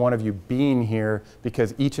single one of you being here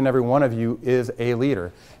because each and every one of you is a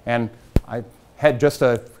leader. And I had just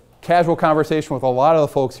a casual conversation with a lot of the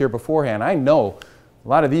folks here beforehand. I know a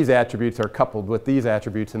lot of these attributes are coupled with these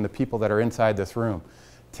attributes in the people that are inside this room.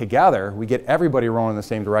 Together, we get everybody rowing in the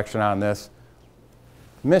same direction on this.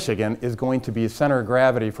 Michigan is going to be a center of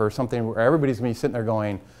gravity for something where everybody's going to be sitting there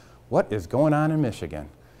going, what is going on in Michigan?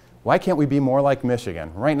 Why can't we be more like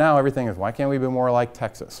Michigan? Right now, everything is, why can't we be more like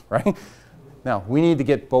Texas, right? Now, we need to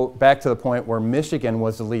get back to the point where Michigan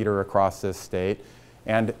was the leader across this state.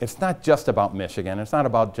 And it's not just about Michigan. It's not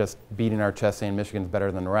about just beating our chest saying Michigan's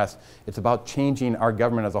better than the rest. It's about changing our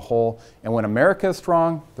government as a whole. And when America is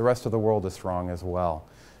strong, the rest of the world is strong as well.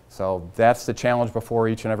 So that's the challenge before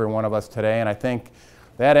each and every one of us today. And I think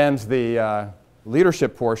that ends the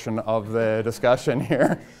leadership portion of the discussion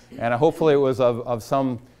here. And hopefully it was of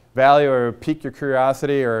some value or piqued your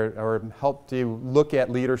curiosity or helped you look at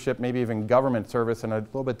leadership, maybe even government service in a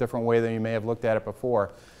little bit different way than you may have looked at it before.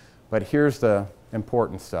 But here's the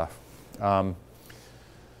important stuff. I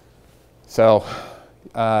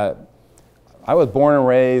was born and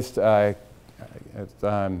raised in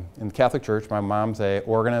the Catholic Church. My mom's an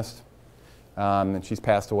organist, and she's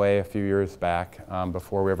passed away a few years back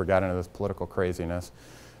before we ever got into this political craziness.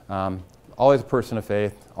 Always a person of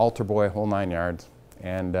faith, altar boy, whole 9 yards.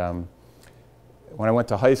 And when I went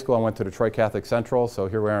to high school, I went to Detroit Catholic Central, so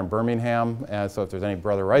here we are in Birmingham. So if there's any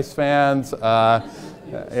Brother Rice fans,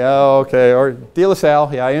 yeah, okay, or De La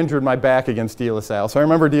Salle. Yeah, I injured my back against De La Salle, so I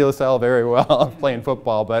remember De La Salle very well playing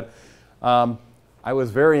football. But I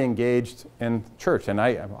was very engaged in church, and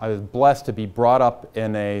I was blessed to be brought up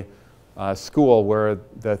in a school where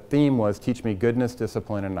the theme was teach me goodness,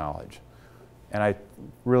 discipline, and knowledge. And I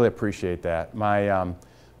really appreciate that.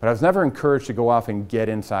 But I was never encouraged to go off and get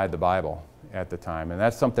inside the Bible at the time. And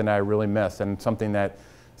that's something that I really miss, and something that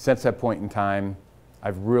since that point in time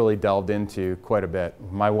I've really delved into quite a bit.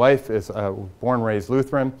 My wife is born and raised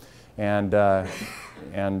Lutheran, but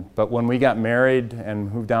when we got married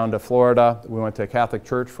and moved down to Florida, we went to a Catholic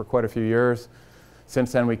church for quite a few years.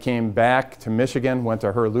 Since then we came back to Michigan, went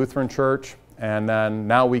to her Lutheran church, and then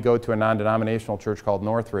now we go to a non-denominational church called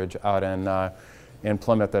Northridge out in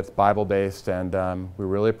Plymouth that's Bible-based, and we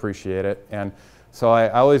really appreciate it. And so I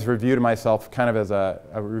always review to myself kind of as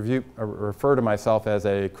refer to myself as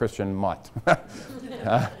a Christian mutt.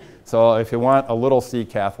 So if you want, a little C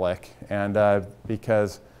Catholic, and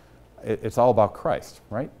because it's all about Christ,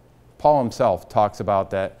 right? Paul himself talks about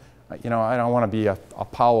that, you know, I don't want to be a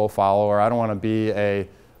Apollo follower, I don't want to be I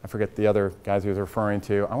forget the other guys he was referring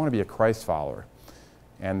to, I want to be a Christ follower.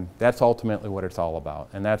 And that's ultimately what it's all about,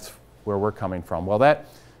 and that's where we're coming from. Well, that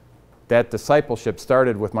discipleship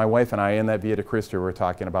started with my wife and I in that Via de Christi we were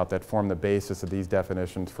talking about that formed the basis of these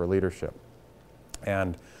definitions for leadership.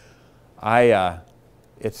 And I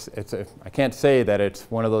can't say that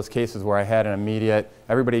it's one of those cases where I had an immediate,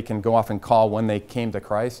 everybody can go off and call when they came to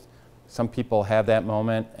Christ. Some people have that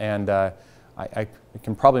moment, and I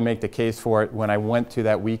can probably make the case for it. When I went to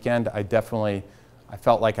that weekend, I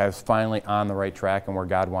felt like I was finally on the right track and where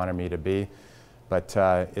God wanted me to be. But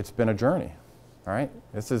it's been a journey, all right?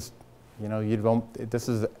 This is, you know, this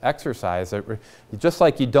is exercise. Just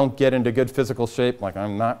like you don't get into good physical shape, like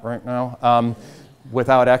I'm not right now,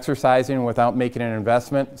 without exercising, without making an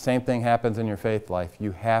investment, same thing happens in your faith life.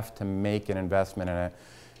 You have to make an investment in it.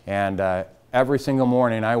 And every single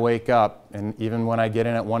morning I wake up, and even when I get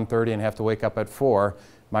in at 1:30 and have to wake up at 4,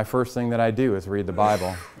 my first thing that I do is read the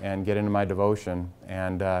Bible and get into my devotion.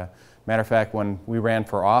 And matter of fact, when we ran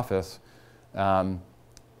for office,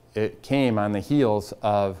 it came on the heels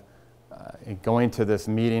of going to this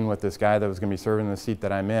meeting with this guy that was going to be serving the seat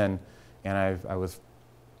that I'm in, and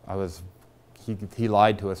he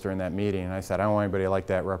lied to us during that meeting, and I said, I don't want anybody like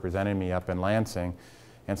that representing me up in Lansing.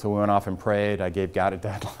 And so we went off and prayed. I gave God a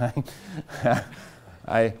deadline.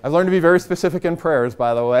 I learned to be very specific in prayers,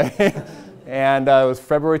 by the way. And it was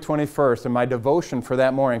February 21st, and my devotion for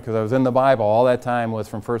that morning, because I was in the Bible all that time, was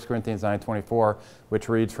from 1 Corinthians 9:24, which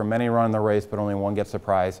reads, "For many run the race, but only one gets the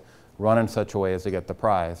prize. Run in such a way as to get the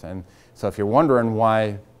prize." And so if you're wondering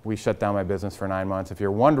why we shut down my business for 9 months, if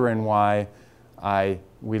you're wondering why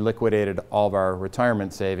we liquidated all of our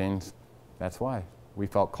retirement savings, that's why. We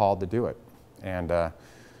felt called to do it. And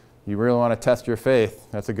you really want to test your faith,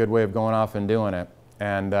 that's a good way of going off and doing it.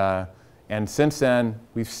 And since then,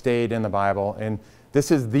 we've stayed in the Bible. And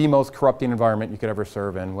this is the most corrupting environment you could ever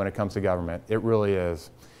serve in when it comes to government. It really is.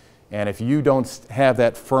 And if you don't have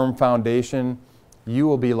that firm foundation, you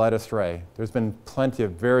will be led astray. There's been plenty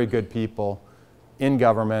of very good people in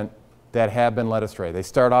government that have been led astray. They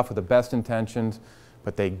start off with the best intentions,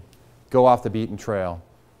 but they go off the beaten trail.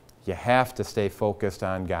 You have to stay focused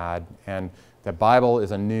on God. And the Bible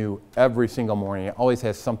is anew every single morning. It always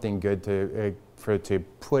has something good to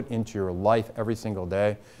put into your life every single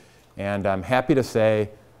day. And I'm happy to say,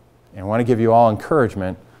 and want to give you all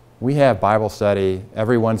encouragement, we have Bible study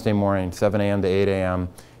every Wednesday morning, 7 a.m. to 8 a.m.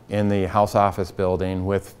 in the House Office building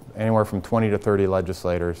with anywhere from 20 to 30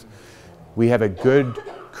 legislators. We have a good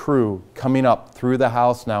crew coming up through the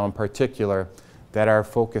House now in particular that are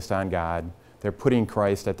focused on God. They're putting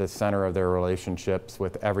Christ at the center of their relationships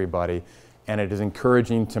with everybody. And it is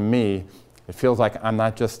encouraging to me. It feels like I'm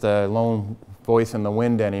not just a lone voice in the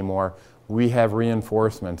wind anymore. We have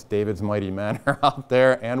reinforcements. David's mighty men are out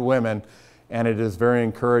there, and women, and it is very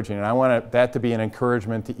encouraging. And I want that to be an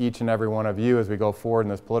encouragement to each and every one of you as we go forward in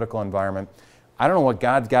this political environment. I don't know what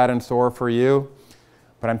God's got in store for you,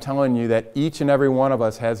 but I'm telling you that each and every one of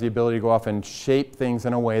us has the ability to go off and shape things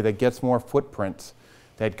in a way that gets more footprints,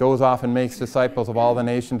 that goes off and makes disciples of all the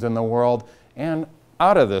nations in the world and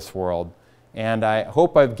out of this world. And I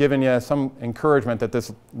hope I've given you some encouragement that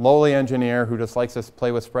this lowly engineer who just likes to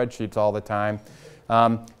play with spreadsheets all the time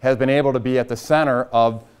has been able to be at the center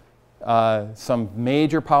of some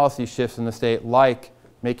major policy shifts in the state, like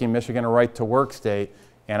making Michigan a right-to-work state.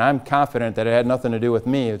 And I'm confident that it had nothing to do with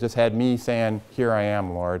me. It just had me saying, "Here I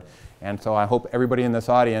am, Lord." And so I hope everybody in this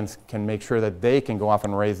audience can make sure that they can go off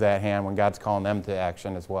and raise that hand when God's calling them to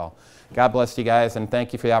action as well. God bless you guys, and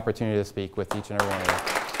thank you for the opportunity to speak with each and every one of you.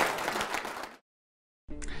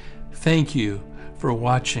 Thank you for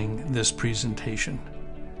watching this presentation.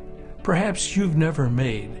 Perhaps you've never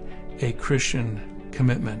made a Christian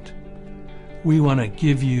commitment. We want to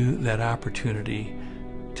give you that opportunity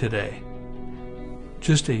today.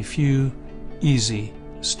 Just a few easy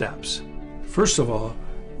steps. First of all,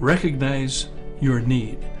 recognize your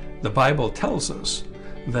need. The Bible tells us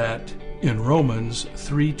that in Romans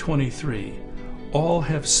 3:23, all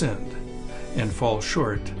have sinned and fall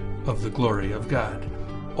short of the glory of God.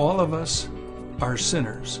 All of us are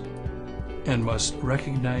sinners and must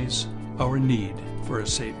recognize our need for a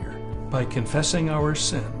Savior. By confessing our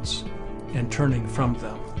sins and turning from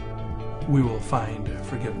them, we will find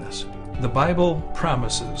forgiveness. The Bible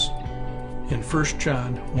promises in 1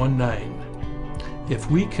 John 1:9, if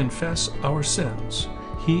we confess our sins,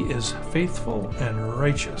 He is faithful and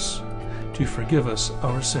righteous to forgive us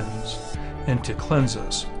our sins and to cleanse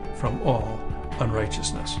us from all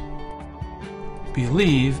unrighteousness.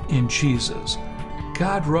 Believe in Jesus.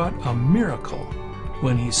 God wrought a miracle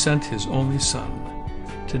when He sent His only Son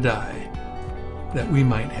to die that we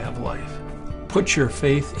might have life. Put your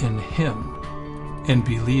faith in Him and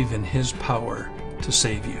believe in His power to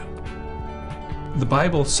save you. The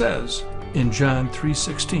Bible says in John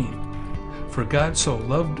 3:16, "For God so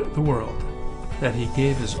loved the world that He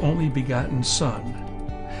gave His only begotten Son,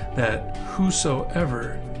 that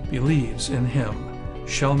whosoever believes in Him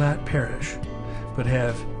shall not perish, but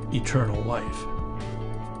have eternal life."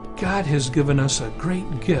 God has given us a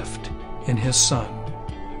great gift in His Son,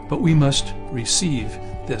 but we must receive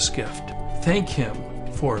this gift. Thank Him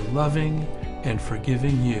for loving and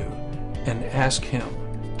forgiving you, and ask Him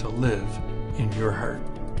to live in your heart.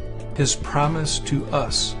 His promise to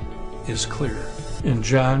us is clear. In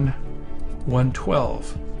John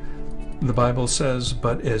 1:12, the Bible says,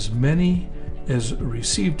 "But as many as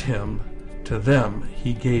received Him, to them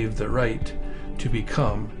He gave the right to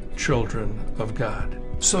become children of God."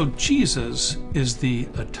 So Jesus is the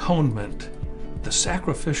atonement, the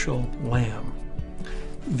sacrificial lamb,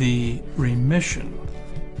 the remission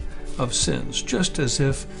of sins, just as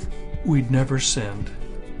if we'd never sinned,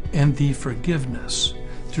 and the forgiveness.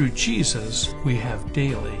 Through Jesus, we have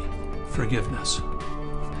daily forgiveness.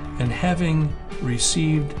 And having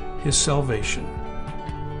received His salvation,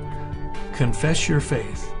 confess your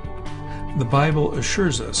faith. The Bible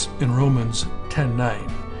assures us in Romans 10:9,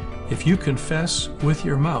 if you confess with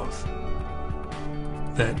your mouth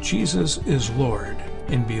that Jesus is Lord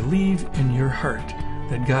and believe in your heart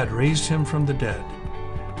that God raised Him from the dead,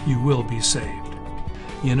 you will be saved.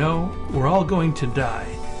 You know, we're all going to die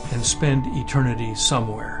and spend eternity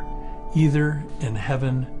somewhere, either in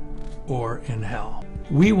heaven or in hell.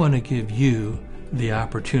 We want to give you the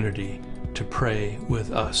opportunity to pray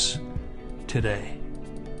with us today.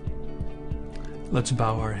 Let's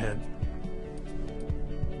bow our head.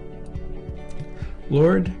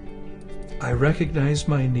 Lord, I recognize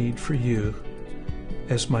my need for you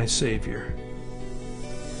as my Savior.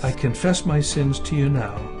 I confess my sins to you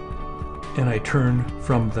now, and I turn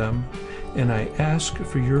from them, and I ask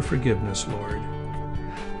for your forgiveness, Lord.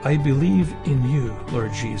 I believe in you,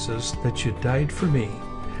 Lord Jesus, that you died for me,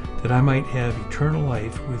 that I might have eternal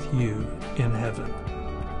life with you in heaven.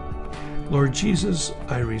 Lord Jesus,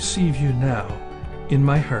 I receive you now in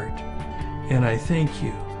my heart, and I thank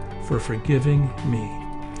you for forgiving me.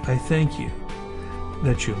 I thank you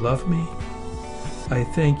that you love me. I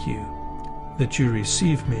thank you that you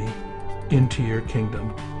receive me into your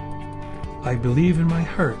kingdom. I believe in my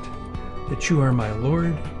heart that you are my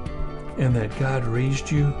Lord and that God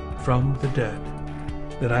raised you from the dead,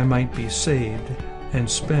 that I might be saved and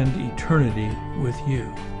spend eternity with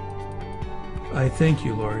you. I thank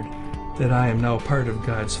you, Lord, that I am now part of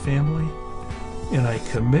God's family, and I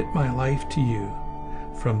commit my life to you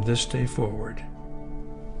from this day forward.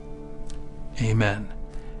 Amen.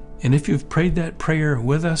 And if you've prayed that prayer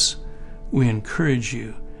with us, we encourage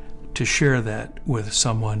you to share that with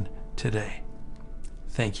someone today.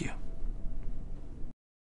 Thank you.